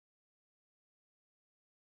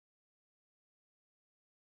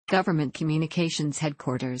Government Communications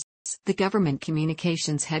Headquarters. The Government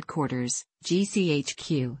Communications Headquarters,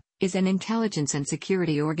 GCHQ, is an intelligence and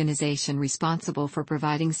security organization responsible for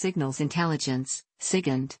providing signals intelligence,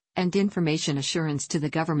 SIGINT, and information assurance to the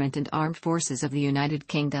government and armed forces of the United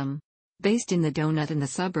Kingdom. Based in the Doughnut in the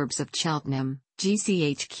suburbs of Cheltenham,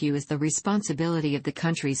 GCHQ is the responsibility of the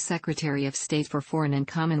country's Secretary of State for Foreign and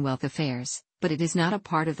Commonwealth Affairs, but it is not a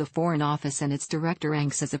part of the Foreign Office and its director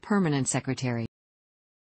ranks as a permanent secretary.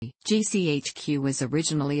 GCHQ was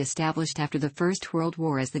originally established after the First World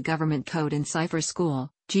War as the Government Code and Cipher School,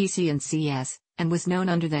 GCNCS, and was known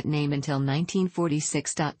under that name until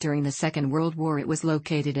 1946. During the Second World War it was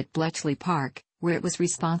located at Bletchley Park, where it was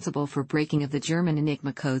responsible for breaking of the German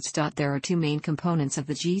Enigma codes. There are two main components of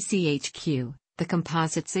the GCHQ, the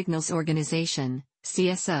Composite Signals Organization,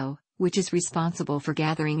 CSO, which is responsible for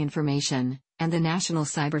gathering information, and the National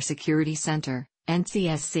Cybersecurity Centre,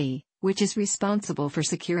 NCSC, which is responsible for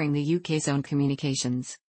securing the UK's own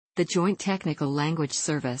communications. The Joint Technical Language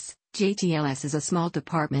Service, JTLS, is a small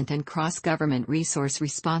department and cross-government resource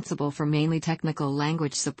responsible for mainly technical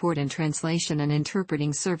language support and translation and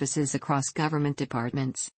interpreting services across government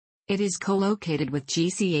departments. It is co-located with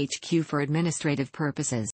GCHQ for administrative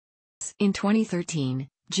purposes. In 2013,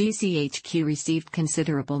 GCHQ received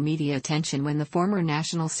considerable media attention when the former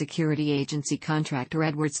National Security Agency contractor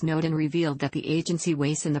Edward Snowden revealed that the agency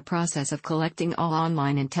was in the process of collecting all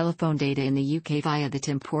online and telephone data in the UK via the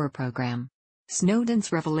Tempora program.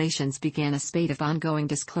 Snowden's revelations began a spate of ongoing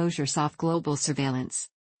disclosures of global surveillance.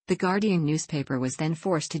 The Guardian newspaper was then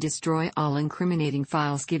forced to destroy all incriminating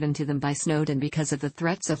files given to them by Snowden because of the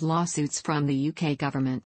threats of lawsuits from the UK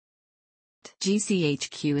government.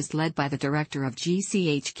 GCHQ is led by the director of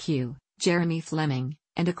GCHQ, Jeremy Fleming,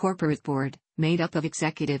 and a corporate board, made up of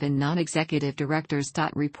executive and non-executive directors.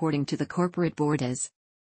 Reporting to the corporate board is.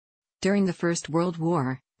 During the First World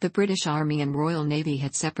War, the British Army and Royal Navy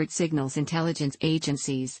had separate signals intelligence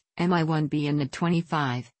agencies, MI1B and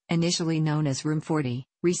NID-25, initially known as Room 40,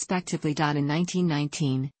 respectively. In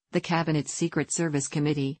 1919, the Cabinet's Secret Service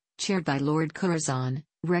Committee, chaired by Lord Curzon,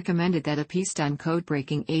 recommended that a peacetime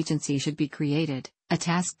code-breaking agency should be created, a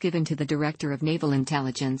task given to the Director of Naval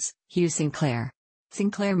Intelligence, Hugh Sinclair.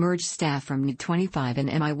 Sinclair merged staff from NID-25 and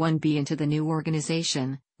MI1B into the new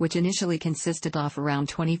organization, which initially consisted of around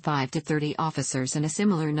 25 to 30 officers and a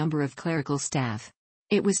similar number of clerical staff.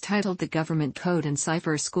 It was titled the Government Code and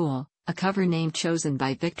Cipher School, a cover name chosen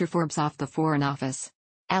by Victor Forbes of the Foreign Office.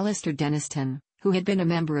 Alistair Denniston, who had been a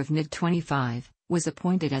member of NID-25, was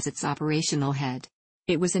appointed as its operational head.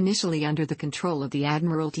 It was initially under the control of the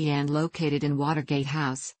Admiralty and located in Watergate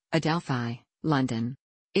House, Adelphi, London.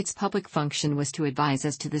 Its public function was to advise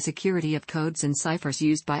as to the security of codes and ciphers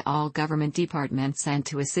used by all government departments and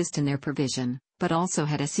to assist in their provision, but also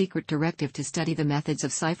had a secret directive to study the methods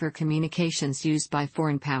of cipher communications used by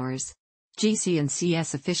foreign powers.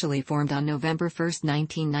 GCNCS officially formed on November 1,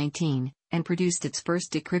 1919, and produced its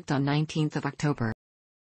first decrypt on 19 October.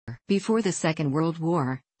 Before the Second World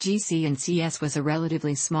War, GCNCS was a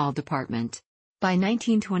relatively small department. By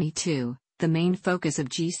 1922, the main focus of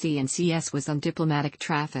GCNCS was on diplomatic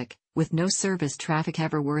traffic, with no service traffic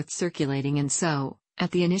ever worth circulating, and so, at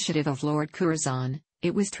the initiative of Lord Curzon,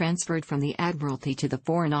 it was transferred from the Admiralty to the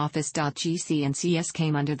Foreign Office. GCNCS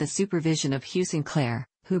came under the supervision of Hugh Sinclair,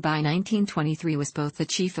 who by 1923 was both the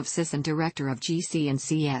Chief of SIS and Director of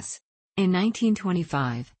GCNCS. In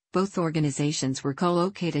 1925, both organizations were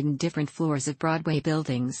co-located in different floors of Broadway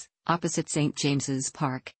buildings, opposite St. James's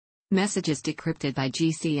Park. Messages decrypted by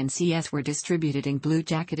GCNCS were distributed in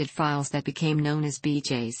blue-jacketed files that became known as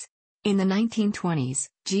BJs. In the 1920s,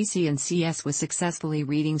 GCNCS was successfully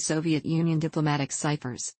reading Soviet Union diplomatic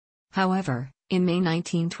ciphers. However, in May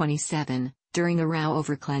 1927, during a row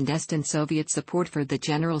over clandestine Soviet support for the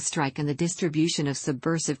general strike and the distribution of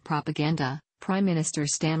subversive propaganda, Prime Minister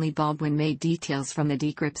Stanley Baldwin made details from the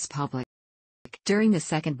decrypts public. During the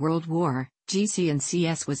Second World War,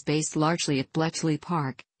 GCNCS was based largely at Bletchley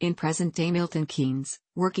Park, in present-day Milton Keynes,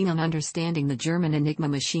 working on understanding the German Enigma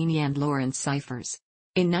machine and Lorentz ciphers.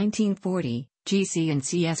 In 1940,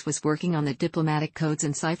 GCNCS was working on the diplomatic codes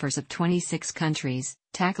and ciphers of 26 countries,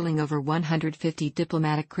 tackling over 150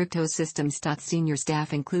 diplomatic crypto systems. Senior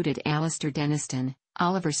staff included Alistair Denniston,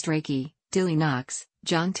 Oliver Strachey, Dilly Knox,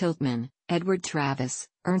 John Tiltman, Edward Travis,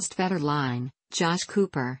 Ernst Federline, Josh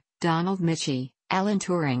Cooper, Donald Mitchie, Alan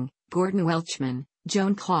Turing, Gordon Welchman,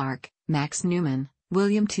 Joan Clark, Max Newman,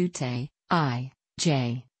 William Tute,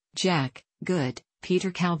 I.J. Jack Good, Peter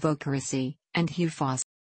Calvocarisi, and Hugh Foss.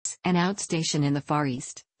 An outstation in the Far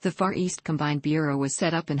East, the Far East Combined Bureau was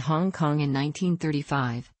set up in Hong Kong in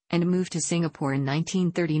 1935, and moved to Singapore in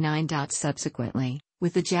 1939. Subsequently,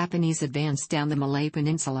 With the Japanese advance down the Malay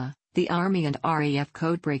Peninsula, the Army and RAF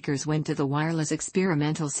codebreakers went to the Wireless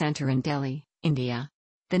Experimental Center in Delhi, India.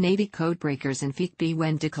 The Navy codebreakers in Fikbi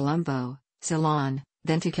went to Colombo, Ceylon,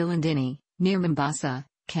 then to Kilindini, near Mombasa,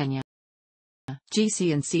 Kenya.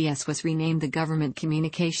 GC&CS was renamed the Government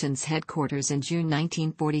Communications Headquarters in June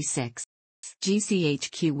 1946.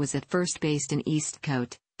 GCHQ was at first based in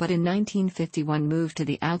Eastcote, but in 1951 moved to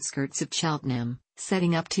the outskirts of Cheltenham,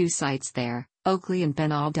 setting up 2 sites there. Oakley and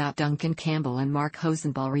Benall. Duncan Campbell and Mark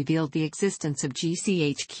Hosenball revealed the existence of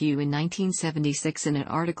GCHQ in 1976 in an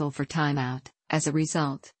article for Time Out. As a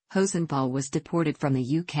result, Hosenball was deported from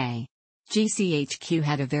the UK. GCHQ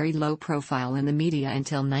had a very low profile in the media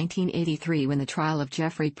until 1983 when the trial of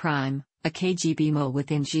Jeffrey Prime, a KGB mole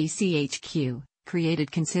within GCHQ,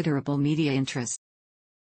 created considerable media interest.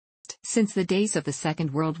 Since the days of the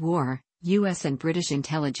Second World War, US and British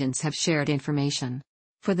intelligence have shared information.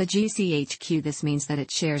 For the GCHQ, this means that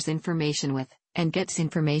it shares information with, and gets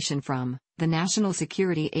information from, the National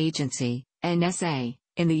Security Agency, NSA,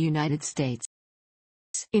 in the United States.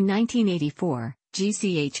 In 1984,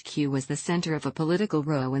 GCHQ was the center of a political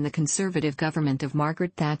row when the Conservative government of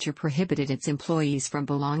Margaret Thatcher prohibited its employees from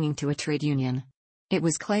belonging to a trade union. It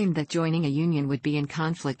was claimed that joining a union would be in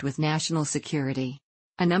conflict with national security.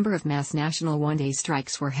 A number of mass national one-day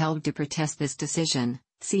strikes were held to protest this decision,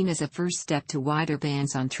 seen as a first step to wider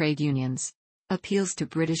bans on trade unions. Appeals to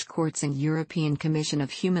British courts and European Commission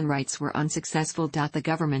of Human Rights were unsuccessful. The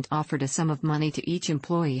government offered a sum of money to each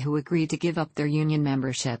employee who agreed to give up their union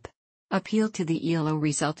membership. Appeal to the ELO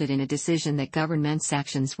resulted in a decision that government's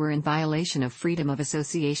actions were in violation of freedom of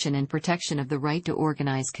association and protection of the right to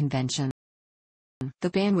organize convention.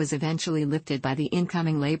 The ban was eventually lifted by the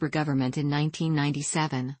incoming Labour government in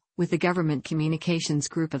 1997, with the Government Communications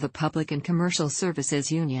Group of the Public and Commercial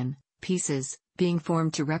Services Union, PCSUS, being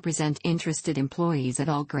formed to represent interested employees at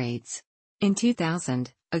all grades. In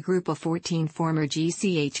 2000, a group of 14 former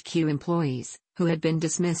GCHQ employees, who had been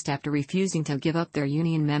dismissed after refusing to give up their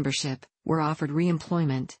union membership, were offered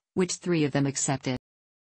re-employment, which 3 of them accepted.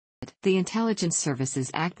 The Intelligence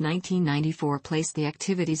Services Act 1994 placed the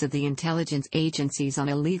activities of the intelligence agencies on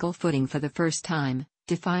a legal footing for the first time,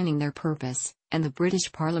 defining their purpose, and the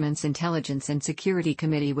British Parliament's Intelligence and Security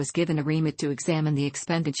Committee was given a remit to examine the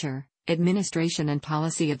expenditure, administration and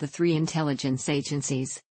policy of the 3 intelligence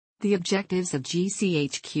agencies. The objectives of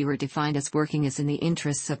GCHQ are defined as working as in the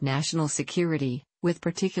interests of national security, with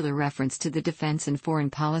particular reference to the defence and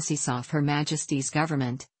foreign policies of Her Majesty's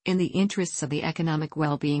government, in the interests of the economic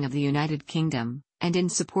well-being of the United Kingdom, and in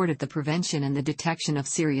support of the prevention and the detection of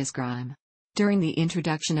serious crime. During the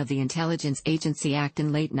introduction of the Intelligence Agency Act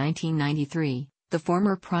in late 1993, the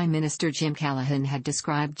former Prime Minister Jim Callaghan had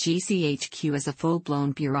described GCHQ as a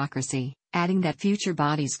full-blown bureaucracy, adding that future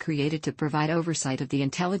bodies created to provide oversight of the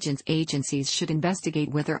intelligence agencies should investigate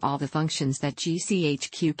whether all the functions that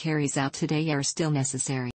GCHQ carries out today are still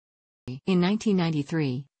necessary. In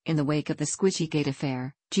 1993, in the wake of the Squishy-Gate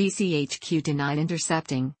affair, GCHQ denied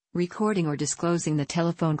intercepting, recording or disclosing the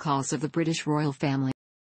telephone calls of the British royal family.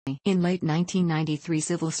 In late 1993,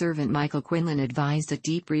 civil servant Michael Quinlan advised a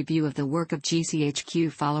deep review of the work of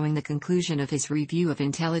GCHQ following the conclusion of his review of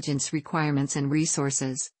intelligence requirements and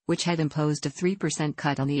resources, which had imposed a 3%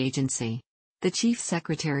 cut on the agency. The Chief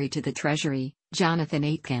Secretary to the Treasury, Jonathan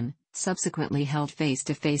Aitken, subsequently held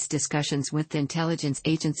face-to-face discussions with the intelligence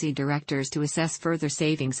agency directors to assess further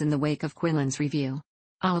savings in the wake of Quinlan's review.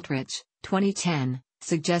 Aldrich, 2010,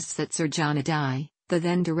 suggests that Sir John Adai, the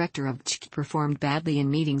then director of GCHQ, performed badly in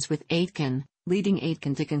meetings with Aitken, leading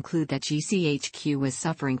Aitken to conclude that GCHQ was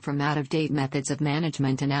suffering from out-of-date methods of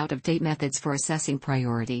management and out-of-date methods for assessing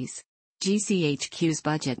priorities. GCHQ's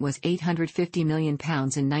budget was £850 million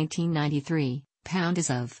in 1993, pound as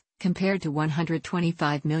of, compared to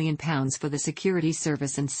 £125 million for the Security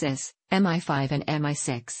Service and SIS, MI5 and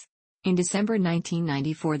MI6. In December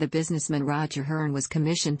 1994, the businessman Roger Hearn was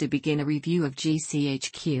commissioned to begin a review of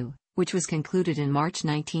GCHQ, which was concluded in March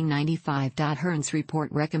 1995. Hearn's report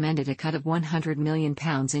recommended a cut of £100 million in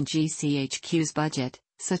GCHQ's budget.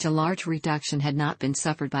 Such a large reduction had not been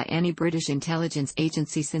suffered by any British intelligence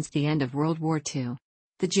agency since the end of World War II.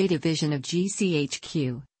 The J division of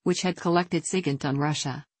GCHQ, which had collected SIGINT on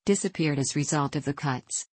Russia, disappeared as a result of the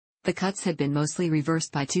cuts. The cuts had been mostly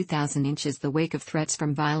reversed by 2000 in the wake of threats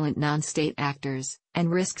from violent non-state actors, and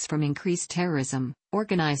risks from increased terrorism,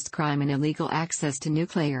 organized crime and illegal access to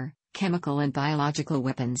nuclear, chemical and biological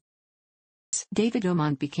weapons. David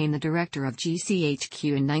Aumont became the director of GCHQ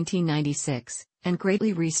in 1996, and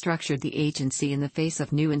greatly restructured the agency in the face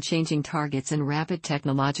of new and changing targets and rapid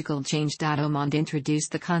technological change. Aumont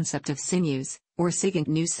introduced the concept of sinews, or SIGINT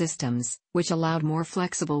new systems, which allowed more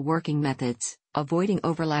flexible working methods, avoiding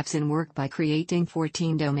overlaps in work by creating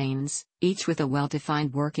 14 domains, each with a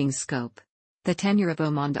well-defined working scope. The tenure of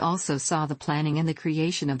Aumond also saw the planning and the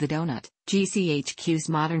creation of the Doughnut, GCHQ's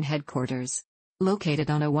modern headquarters. Located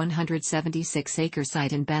on a 176-acre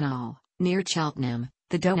site in Benall, near Cheltenham,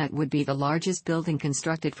 the Doughnut would be the largest building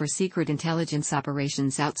constructed for secret intelligence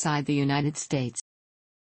operations outside the United States.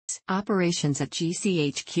 Operations at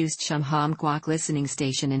GCHQ's Chum Ham Kwok listening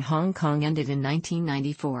station in Hong Kong ended in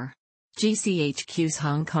 1994. GCHQ's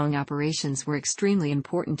Hong Kong operations were extremely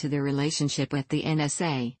important to their relationship with the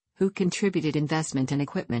NSA, who contributed investment and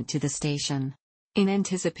equipment to the station. In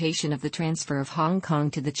anticipation of the transfer of Hong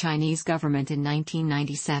Kong to the Chinese government in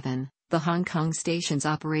 1997, the Hong Kong station's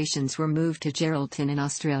operations were moved to Geraldton in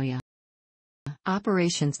Australia.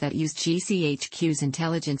 Operations that used GCHQ's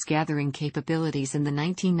intelligence gathering capabilities in the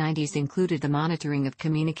 1990s included the monitoring of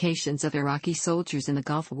communications of Iraqi soldiers in the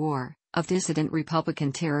Gulf War, of dissident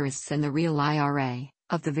Republican terrorists and the real IRA,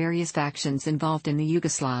 of the various factions involved in the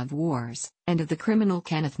Yugoslav wars, and of the criminal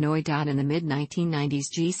Kenneth Noydad. In the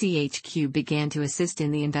mid-1990s, GCHQ began to assist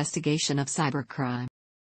in the investigation of cybercrime.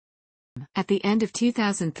 At the end of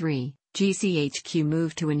 2003, GCHQ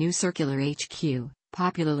moved to a new circular HQ,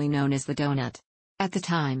 popularly known as the Doughnut. At the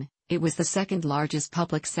time, it was the second largest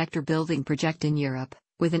public sector building project in Europe,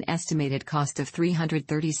 with an estimated cost of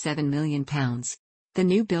 £337 million. The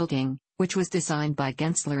new building, which was designed by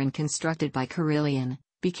Gensler and constructed by Carillion,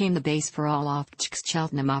 became the base for all OFC's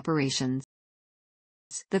Cheltenham operations.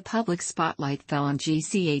 The public spotlight fell on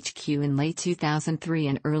GCHQ in late 2003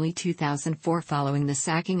 and early 2004 following the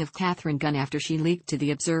sacking of Catherine Gunn after she leaked to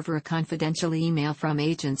The Observer a confidential email from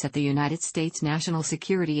agents at the United States National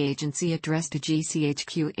Security Agency addressed to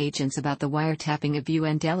GCHQ agents about the wiretapping of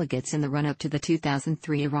UN delegates in the run-up to the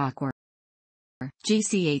 2003 Iraq War.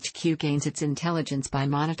 GCHQ gains its intelligence by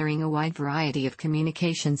monitoring a wide variety of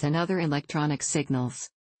communications and other electronic signals.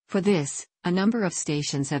 For this, a number of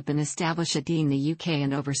stations have been established in the UK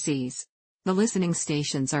and overseas. The listening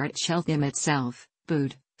stations are at Cheltenham itself,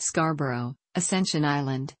 Bude, Scarborough, Ascension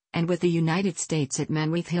Island, and with the United States at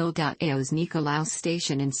Menwith Hill. AO's Nikolaos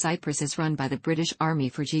station in Cyprus is run by the British Army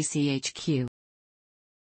for GCHQ.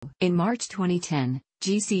 In March 2010,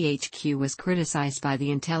 GCHQ was criticized by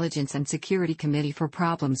the Intelligence and Security Committee for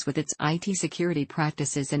problems with its IT security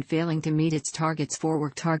practices and failing to meet its targets for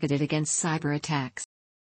work targeted against cyber attacks.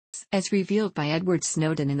 As revealed by Edward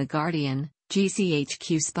Snowden in The Guardian,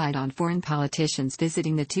 GCHQ spied on foreign politicians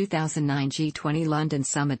visiting the 2009 G20 London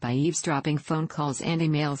summit by eavesdropping phone calls and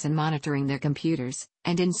emails and monitoring their computers,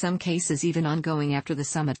 and in some cases even ongoing after the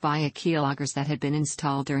summit via keyloggers that had been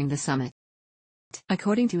installed during the summit.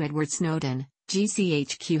 According to Edward Snowden,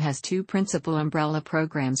 GCHQ has two principal umbrella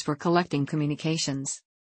programs for collecting communications.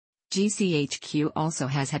 GCHQ also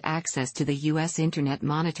has had access to the U.S. Internet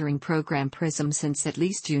monitoring program PRISM since at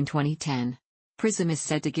least June 2010. PRISM is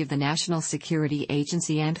said to give the National Security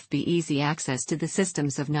Agency and FBI easy access to the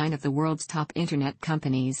systems of 9 of the world's top Internet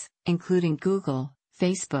companies, including Google,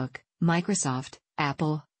 Facebook, Microsoft,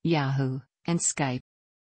 Apple, Yahoo, and Skype.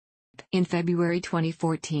 In February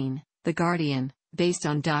 2014, The Guardian, based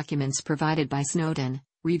on documents provided by Snowden,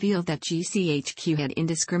 revealed that GCHQ had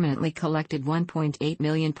indiscriminately collected 1.8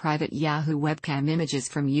 million private Yahoo webcam images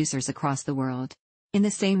from users across the world. In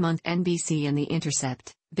the same month, NBC and The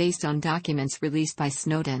Intercept, based on documents released by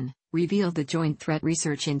Snowden, revealed the Joint Threat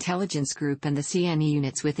Research Intelligence Group and the CNE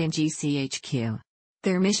units within GCHQ.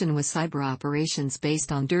 Their mission was cyber operations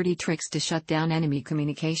based on dirty tricks to shut down enemy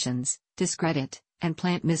communications, discredit, and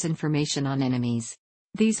plant misinformation on enemies.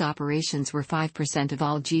 These operations were 5% of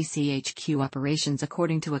all GCHQ operations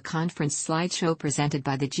according to a conference slideshow presented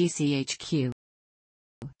by the GCHQ.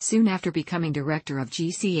 Soon after becoming director of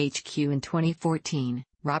GCHQ in 2014,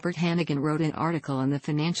 Robert Hannigan wrote an article in the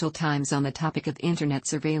Financial Times on the topic of Internet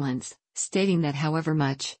surveillance, stating that however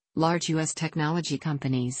much large U.S. technology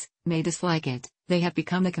companies may dislike it, they have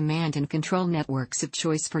become the command and control networks of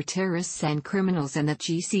choice for terrorists and criminals, and that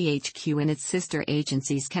GCHQ and its sister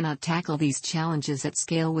agencies cannot tackle these challenges at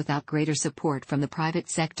scale without greater support from the private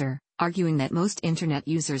sector, arguing that most Internet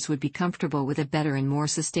users would be comfortable with a better and more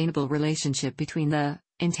sustainable relationship between the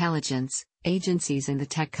intelligence agencies and the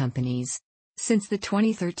tech companies. Since the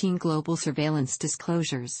 2013 global surveillance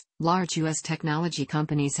disclosures, large U.S. technology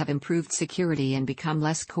companies have improved security and become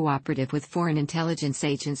less cooperative with foreign intelligence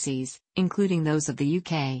agencies, including those of the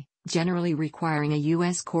UK, generally requiring a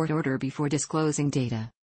U.S. court order before disclosing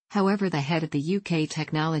data. However, the head of the UK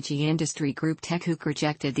technology industry group TechHook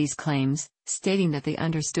rejected these claims, stating that they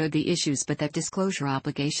understood the issues but that disclosure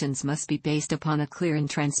obligations must be based upon a clear and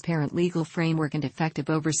transparent legal framework and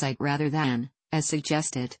effective oversight rather than as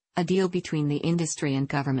suggested, a deal between the industry and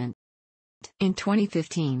government. In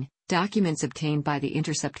 2015, documents obtained by The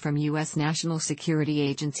Intercept from U.S. National Security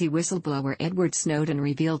Agency whistleblower Edward Snowden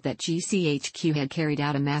revealed that GCHQ had carried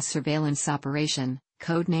out a mass surveillance operation,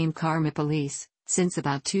 codenamed Karma Police, since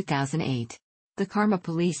about 2008. The Karma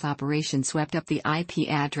Police operation swept up the IP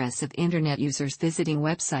address of Internet users visiting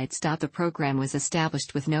websites. The program was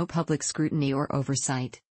established with no public scrutiny or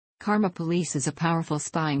oversight. Karma Police is a powerful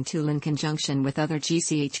spying tool in conjunction with other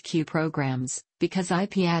GCHQ programs, because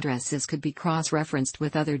IP addresses could be cross-referenced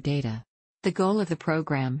with other data. The goal of the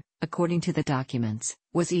program, according to the documents,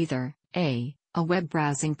 was either A. a web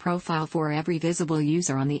browsing profile for every visible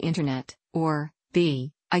user on the Internet, or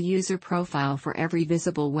B. a user profile for every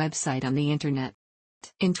visible website on the Internet.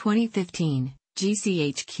 In 2015,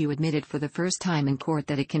 GCHQ admitted for the first time in court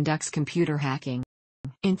that it conducts computer hacking.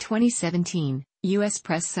 In 2017, U.S.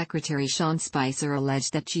 Press Secretary Sean Spicer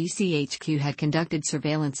alleged that GCHQ had conducted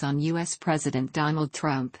surveillance on U.S. President Donald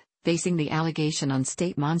Trump, basing the allegation on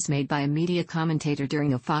statements made by a media commentator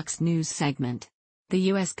during a Fox News segment. The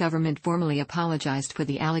U.S. government formally apologized for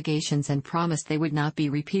the allegations and promised they would not be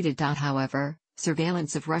repeated. However,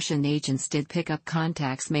 surveillance of Russian agents did pick up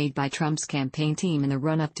contacts made by Trump's campaign team in the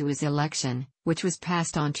run-up to his election, which was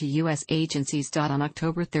passed on to U.S. agencies. On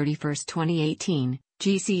October 31, 2018,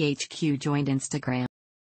 GCHQ joined Instagram.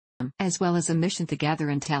 As well as a mission to gather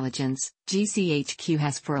intelligence, GCHQ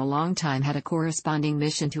has for a long time had a corresponding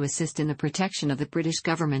mission to assist in the protection of the British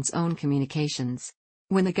government's own communications.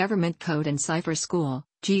 When the Government Code and Cipher School,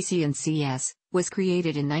 GCNCS, was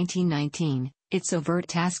created in 1919, its overt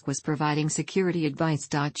task was providing security advice.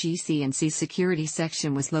 GCNC's security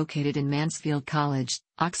section was located in Mansfield College,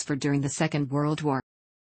 Oxford during the Second World War.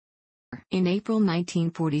 In April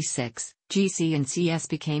 1946, GCNCS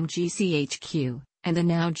became GCHQ, and the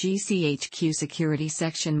now GCHQ security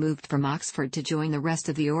section moved from Oxford to join the rest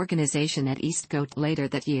of the organization at Eastcote later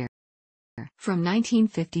that year. From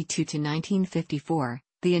 1952 to 1954,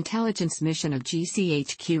 the intelligence mission of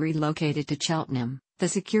GCHQ relocated to Cheltenham. The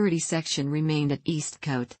security section remained at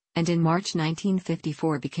Eastcote, and in March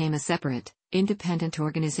 1954 became a separate, independent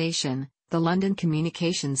organization, the London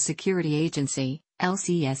Communications Security Agency,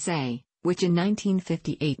 LCSA, which in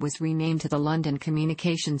 1958 was renamed to the London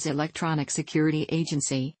Communications Electronic Security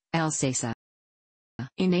Agency, LCESA.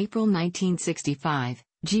 In April 1965,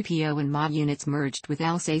 GPO and MOD units merged with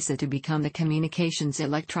LCESA to become the Communications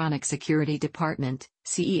Electronic Security Department,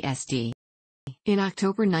 CESD. In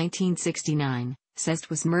October 1969, CESD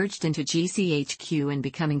was merged into GCHQ and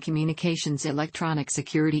becoming Communications Electronic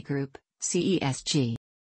Security Group, CESG.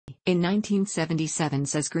 In 1977,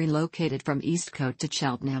 CESG relocated from Eastcote to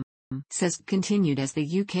Cheltenham. CESG continued as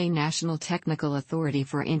the UK National Technical Authority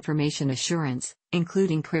for Information Assurance,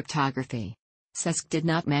 including cryptography. CESG did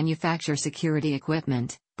not manufacture security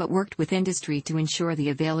equipment, but worked with industry to ensure the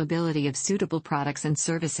availability of suitable products and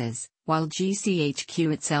services, while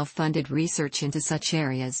GCHQ itself funded research into such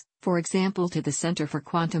areas, for example to the Centre for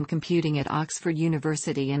Quantum Computing at Oxford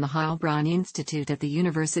University and the Heilbronn Institute at the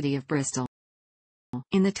University of Bristol.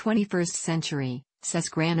 In the 21st century,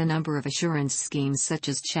 CESG ran a number of assurance schemes such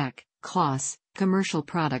as CHECK, CLOS, Commercial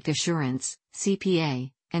Product Assurance,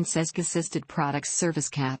 CPA, and CESG-assisted products service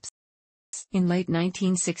caps. In late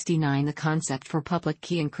 1969, the concept for public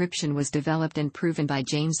key encryption was developed and proven by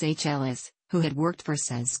James H. Ellis, who had worked for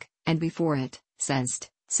CESG, and before it, CESD,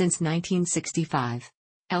 since 1965.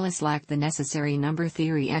 Ellis lacked the necessary number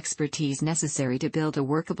theory expertise necessary to build a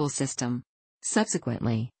workable system.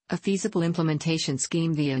 Subsequently, a feasible implementation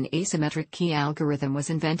scheme via an asymmetric key algorithm was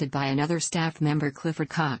invented by another staff member, Clifford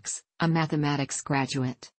Cox, a mathematics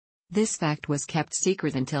graduate. This fact was kept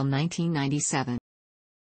secret until 1997.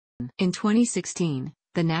 In 2016,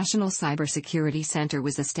 the National Cybersecurity Centre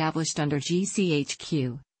was established under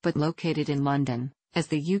GCHQ, but located in London, as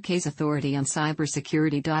the UK's authority on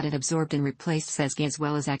cybersecurity. It absorbed and replaced CESG as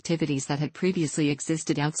well as activities that had previously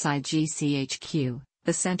existed outside GCHQ,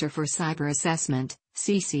 the Centre for Cyber Assessment,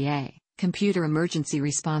 CCA, Computer Emergency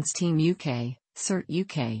Response Team UK, CERT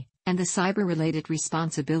UK, and the cyber-related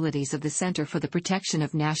responsibilities of the Centre for the Protection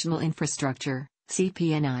of National Infrastructure,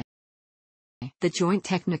 CPNI. The Joint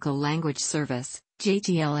Technical Language Service,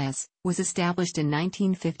 JTLS, was established in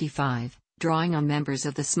 1955, drawing on members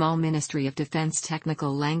of the Small Ministry of Defence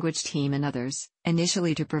Technical Language Team and others,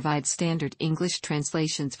 initially to provide standard English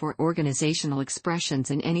translations for organizational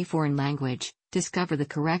expressions in any foreign language, discover the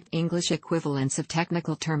correct English equivalents of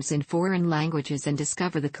technical terms in foreign languages and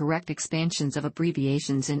discover the correct expansions of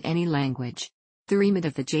abbreviations in any language. The remit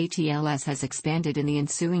of the JTLS has expanded in the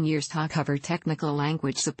ensuing years to cover technical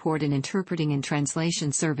language support and interpreting and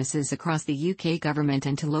translation services across the UK government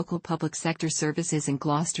and to local public sector services in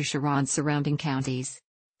Gloucestershire and surrounding counties.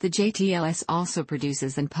 The JTLS also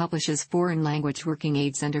produces and publishes foreign language working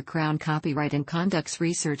aids under Crown copyright and conducts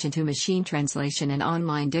research into machine translation and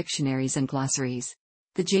online dictionaries and glossaries.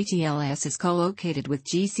 The JTLS is co-located with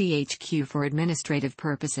GCHQ for administrative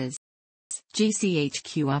purposes.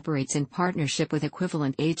 GCHQ operates in partnership with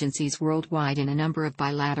equivalent agencies worldwide in a number of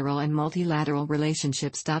bilateral and multilateral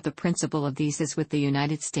relationships. The principal of these is with the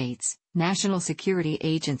United States, National Security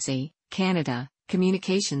Agency, Canada,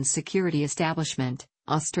 Communications Security Establishment,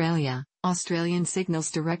 Australia, Australian Signals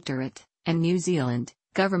Directorate, and New Zealand,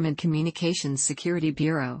 Government Communications Security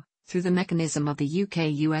Bureau, through the mechanism of the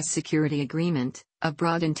UK-US Security Agreement, a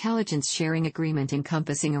broad intelligence sharing agreement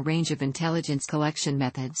encompassing a range of intelligence collection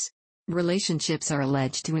methods. Relationships are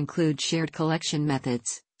alleged to include shared collection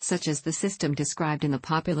methods, such as the system described in the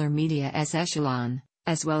popular media as Echelon,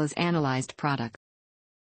 as well as analyzed product.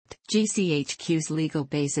 GCHQ's legal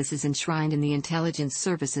basis is enshrined in the Intelligence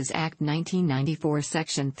Services Act 1994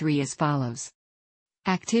 Section 3 as follows.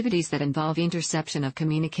 Activities that involve interception of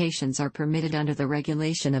communications are permitted under the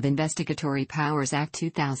Regulation of Investigatory Powers Act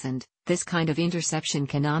 2000. This kind of interception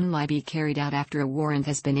can only be carried out after a warrant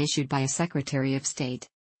has been issued by a Secretary of State.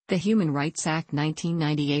 The Human Rights Act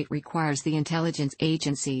 1998 requires the intelligence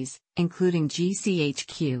agencies, including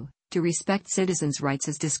GCHQ, to respect citizens' rights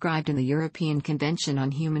as described in the European Convention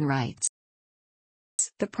on Human Rights.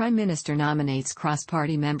 The Prime Minister nominates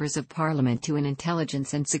cross-party members of Parliament to an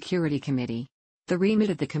Intelligence and Security Committee. The remit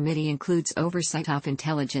of the committee includes oversight of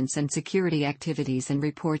intelligence and security activities, and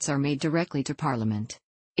reports are made directly to Parliament.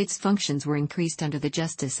 Its functions were increased under the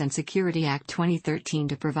Justice and Security Act 2013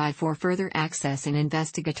 to provide for further access and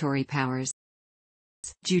investigatory powers.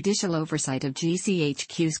 Judicial oversight of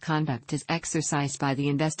GCHQ's conduct is exercised by the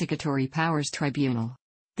Investigatory Powers Tribunal.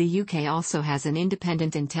 The UK also has an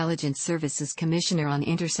Independent Intelligence Services Commissioner and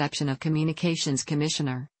Interception of Communications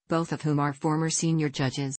Commissioner, both of whom are former senior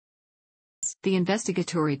judges. The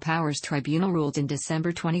Investigatory Powers Tribunal ruled in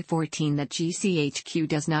December 2014 that GCHQ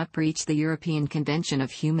does not breach the European Convention of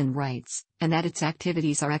Human Rights, and that its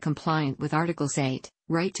activities are compliant with Articles 8,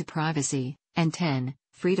 right to privacy, and 10,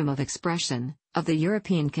 freedom of expression, of the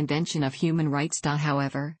European Convention of Human Rights.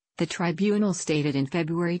 However, the tribunal stated in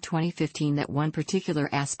February 2015 that one particular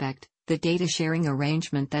aspect, the data sharing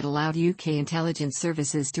arrangement that allowed UK intelligence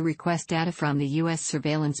services to request data from the US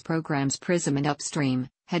surveillance programs PRISM and Upstream,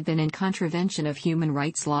 had been in contravention of human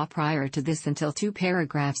rights law prior to this until two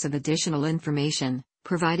paragraphs of additional information,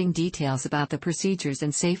 providing details about the procedures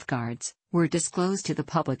and safeguards, were disclosed to the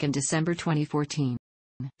public in December 2014.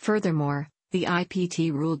 Furthermore, the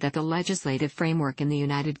IPT ruled that the legislative framework in the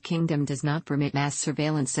United Kingdom does not permit mass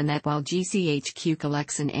surveillance, and that while GCHQ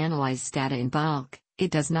collects and analyzes data in bulk, it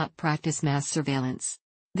does not practice mass surveillance.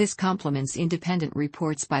 This complements independent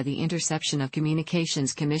reports by the Interception of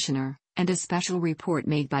Communications Commissioner, and a special report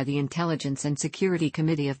made by the Intelligence and Security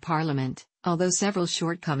Committee of Parliament, although several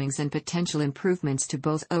shortcomings and potential improvements to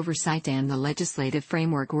both oversight and the legislative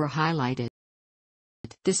framework were highlighted.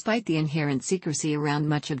 Despite the inherent secrecy around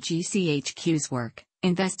much of GCHQ's work,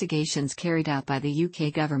 investigations carried out by the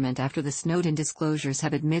UK government after the Snowden disclosures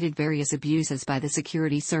have admitted various abuses by the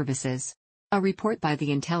security services. A report by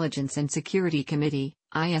the Intelligence and Security Committee,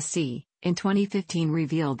 ISC, in 2015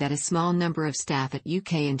 revealed that a small number of staff at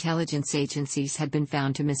UK intelligence agencies had been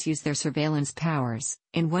found to misuse their surveillance powers,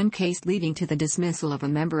 in one case leading to the dismissal of a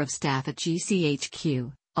member of staff at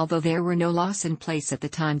GCHQ, although there were no laws in place at the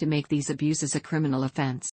time to make these abuses a criminal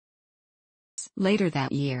offence. Later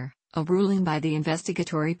that year, a ruling by the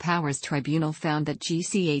Investigatory Powers Tribunal found that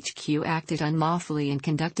GCHQ acted unlawfully in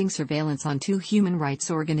conducting surveillance on two human rights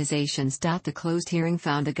organizations. The closed hearing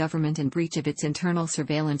found the government in breach of its internal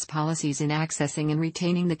surveillance policies in accessing and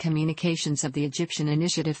retaining the communications of the Egyptian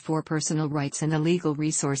Initiative for Personal Rights and the Legal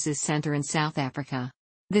Resources Centre in South Africa.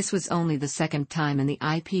 This was only the second time in the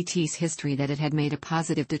IPT's history that it had made a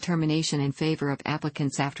positive determination in favor of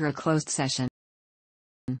applicants after a closed session.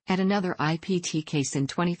 At another IPT case in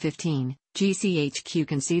 2015, GCHQ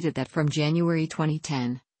conceded that from January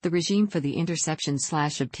 2010, the regime for the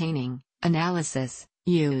interception/obtaining, analysis,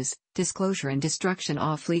 use, disclosure and destruction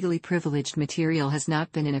of legally privileged material has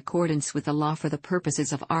not been in accordance with the law for the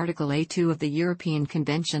purposes of Article A2 of the European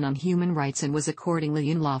Convention on Human Rights and was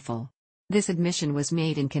accordingly unlawful. This admission was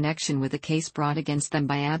made in connection with a case brought against them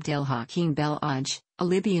by Abdelhakim Belhaj, a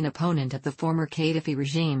Libyan opponent of the former Gaddafi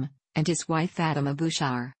regime, and his wife Fatima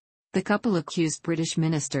Bouchar. The couple accused British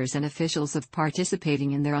ministers and officials of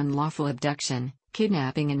participating in their unlawful abduction,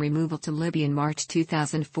 kidnapping and removal to Libya in March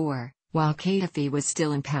 2004, while Gaddafi was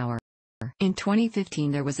still in power. In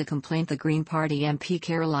 2015 there was a complaint the Green Party MP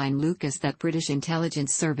Caroline Lucas that British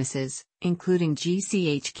intelligence services, including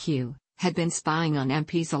GCHQ, had been spying on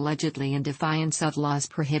MPs allegedly in defiance of laws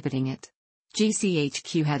prohibiting it.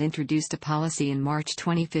 GCHQ had introduced a policy in March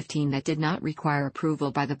 2015 that did not require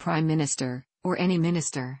approval by the Prime Minister, or any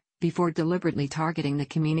minister, before deliberately targeting the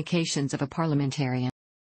communications of a parliamentarian.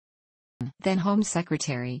 Then Home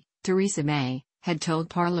Secretary, Theresa May, had told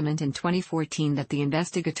Parliament in 2014 that the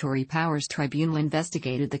Investigatory Powers Tribunal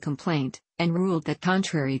investigated the complaint, and ruled that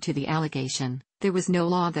contrary to the allegation, there was no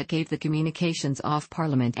law that gave the communications of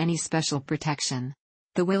Parliament any special protection.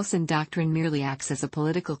 The Wilson Doctrine merely acts as a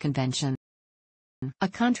political convention. A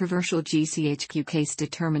controversial GCHQ case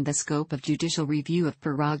determined the scope of judicial review of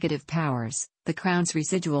prerogative powers, the Crown's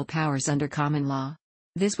residual powers under common law.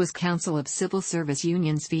 This was Council of Civil Service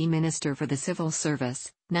Unions v. Minister for the Civil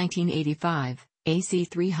Service, 1985. AC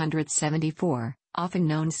 374, often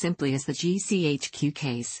known simply as the GCHQ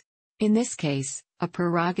case. In this case, a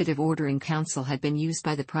prerogative ordering council had been used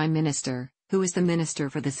by the Prime Minister, who is the Minister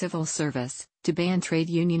for the Civil Service, to ban trade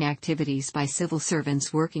union activities by civil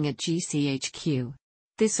servants working at GCHQ.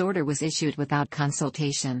 This order was issued without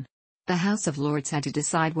consultation. The House of Lords had to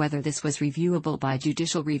decide whether this was reviewable by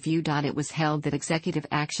judicial review. It was held that executive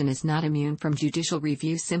action is not immune from judicial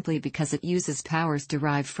review simply because it uses powers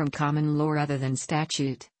derived from common law rather than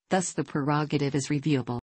statute, thus the prerogative is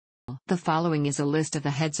reviewable. The following is a list of the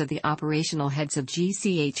heads of the operational heads of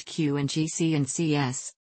GCHQ and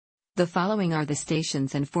GC&CS. The following are the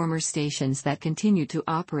stations and former stations that continued to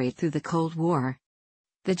operate through the Cold War.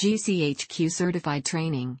 The GCHQ Certified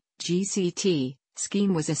Training, GCT,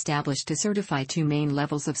 scheme was established to certify two main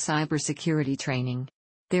levels of cybersecurity training.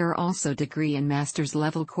 There are also degree and master's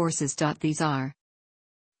level courses. These are: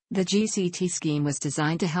 the GCT scheme was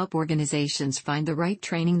designed to help organizations find the right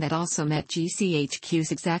training that also met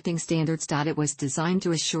GCHQ's exacting standards. It was designed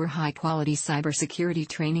to assure high-quality cybersecurity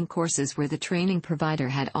training courses where the training provider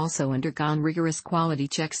had also undergone rigorous quality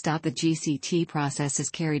checks. The GCT process is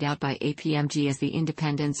carried out by APMG as the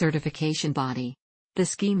independent certification body. The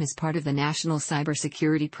scheme is part of the National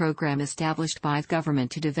Cybersecurity Program established by the government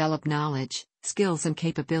to develop knowledge, skills and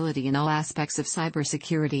capability in all aspects of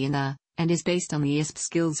cybersecurity and is based on the ISP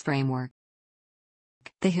skills framework.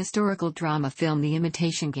 The historical drama film The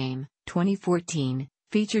Imitation Game, 2014,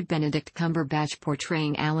 featured Benedict Cumberbatch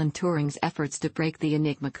portraying Alan Turing's efforts to break the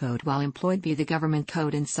Enigma code while employed by the government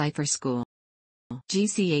code and cipher school.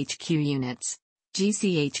 GCHQ units.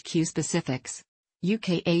 GCHQ specifics.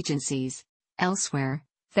 UK agencies. Elsewhere.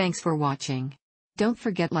 Thanks for watching. Don't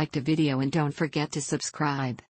forget like the video and don't forget to subscribe.